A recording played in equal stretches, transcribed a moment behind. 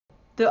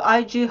The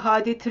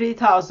IJihadi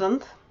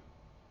 3000,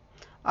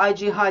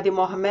 IJihadi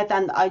Mohammed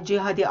and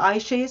IJihadi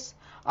Aishas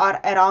are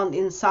around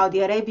in Saudi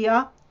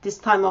Arabia this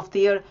time of the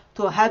year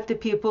to help the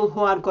people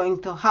who are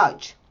going to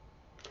Hajj.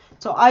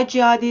 So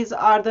IJihadis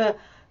are the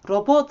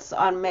robots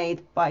are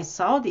made by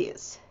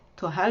Saudis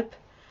to help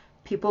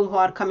people who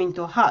are coming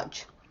to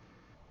Hajj.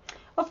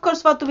 Of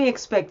course, what do we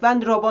expect? When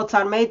robots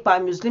are made by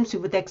Muslims, you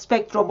would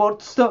expect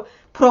robots to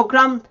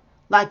program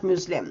like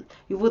Muslim.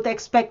 You would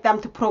expect them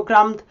to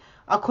program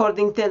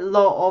according to the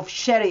law of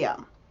Sharia.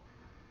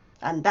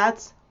 And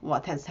that's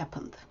what has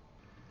happened.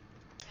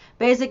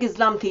 Basic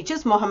Islam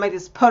teaches Muhammad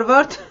is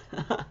pervert.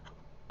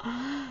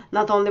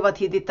 Not only what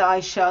he did to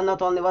Aisha,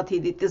 not only what he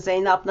did to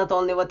Zainab, not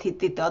only what he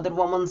did to other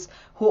women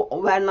who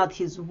were not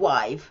his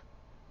wife,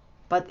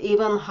 but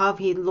even how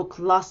he looked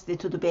lustily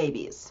to the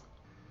babies.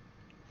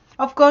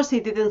 Of course,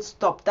 he didn't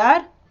stop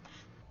there.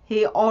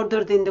 He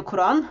ordered in the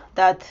Quran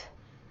that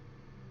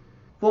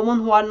women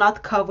who are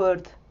not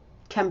covered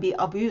can be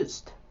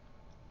abused.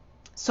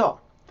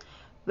 So,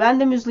 when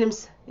the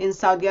Muslims in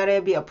Saudi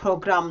Arabia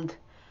programmed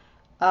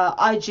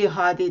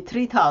IJihadi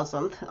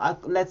 3000,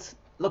 let's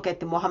look at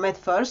the Muhammad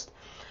first.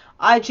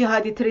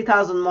 IJihadi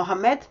 3000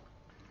 Muhammad.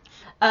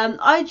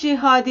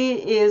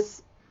 IJihadi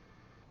is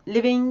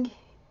living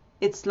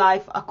its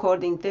life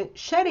according to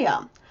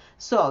Sharia.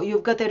 So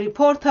you've got a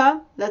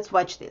reporter, let's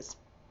watch this.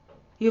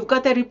 You've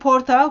got a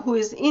reporter who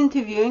is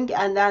interviewing,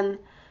 and then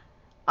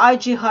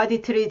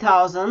IJihadi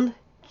 3000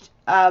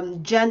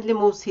 gently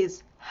moves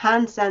his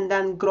hands and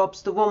then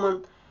grabs the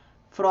woman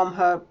from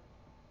her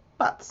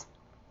butt.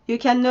 You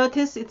can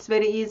notice it's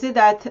very easy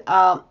that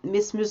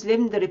Miss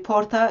Muslim, the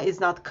reporter, is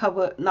not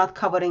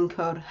covering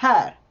her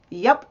hair.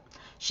 Yep,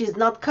 she's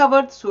not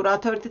covered. Surah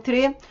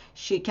 33,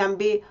 she can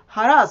be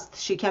harassed,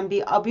 she can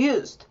be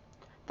abused.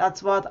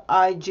 That's what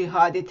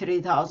IJihadi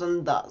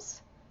 3000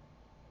 does.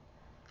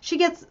 She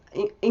gets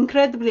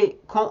incredibly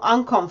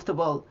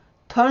uncomfortable,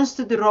 turns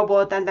to the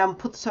robot and then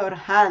puts her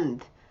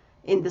hand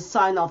in the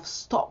sign of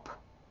stop.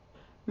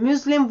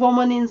 Muslim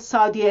women in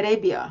Saudi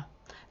Arabia,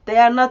 they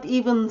are not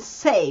even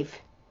safe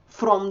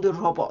from the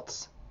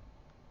robots.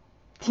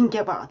 Think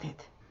about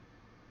it.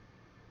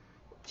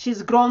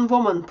 She's a grown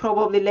woman,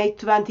 probably late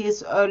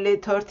 20s, early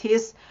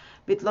 30s,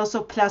 with lots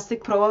of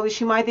plastic. Probably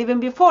she might even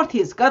be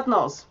 40s, God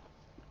knows.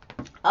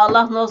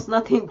 Allah knows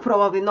nothing,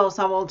 probably knows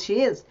how old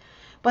she is.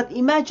 But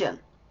imagine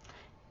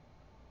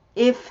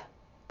if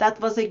that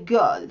was a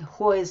girl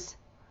who is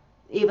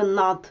even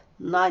not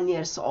 9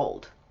 years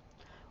old.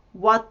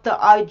 What the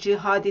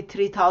IJihadi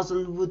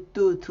 3000 would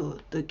do to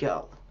the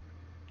girl.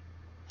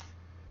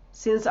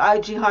 Since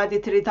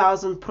IJihadi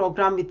 3000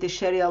 programmed with the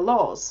Sharia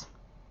laws,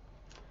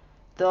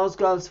 those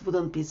girls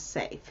wouldn't be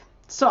safe.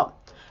 So,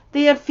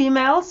 dear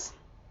females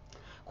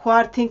who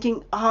are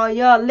thinking, oh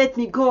yeah, let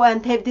me go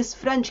and have this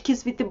French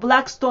kiss with the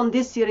black stone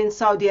this year in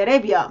Saudi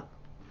Arabia.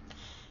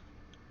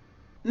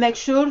 Make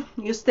sure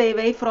you stay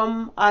away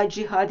from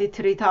IJihadi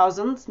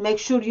 3000. Make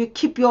sure you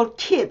keep your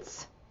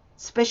kids,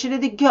 especially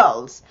the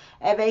girls,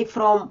 away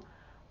from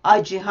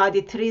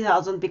IJihadi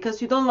 3000,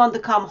 because you don't want to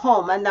come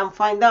home and then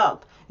find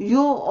out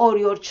you or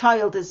your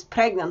child is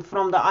pregnant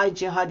from the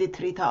IJihadi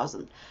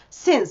 3000,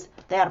 since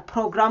they are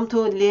programmed to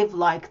live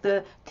like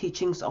the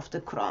teachings of the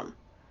Quran.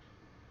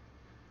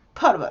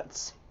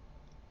 Perverts,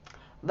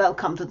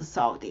 welcome to the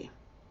Saudi.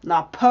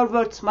 Now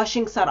perverts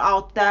machines are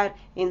out there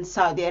in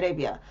Saudi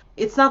Arabia.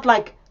 It's not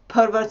like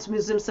perverts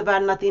Muslims were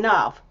not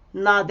enough.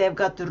 Now they've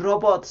got the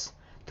robots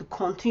to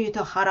continue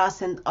to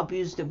harass and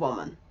abuse the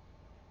woman.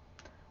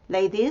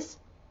 Ladies,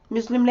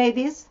 Muslim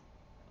ladies,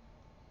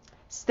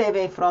 stay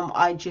away from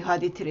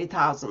IJihadi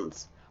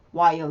 3000s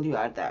while you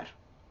are there.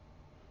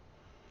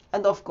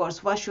 And of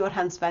course, wash your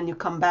hands when you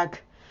come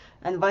back,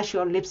 and wash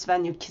your lips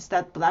when you kiss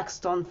that black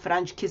stone.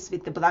 French kiss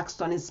with the black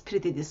stone is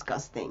pretty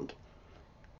disgusting.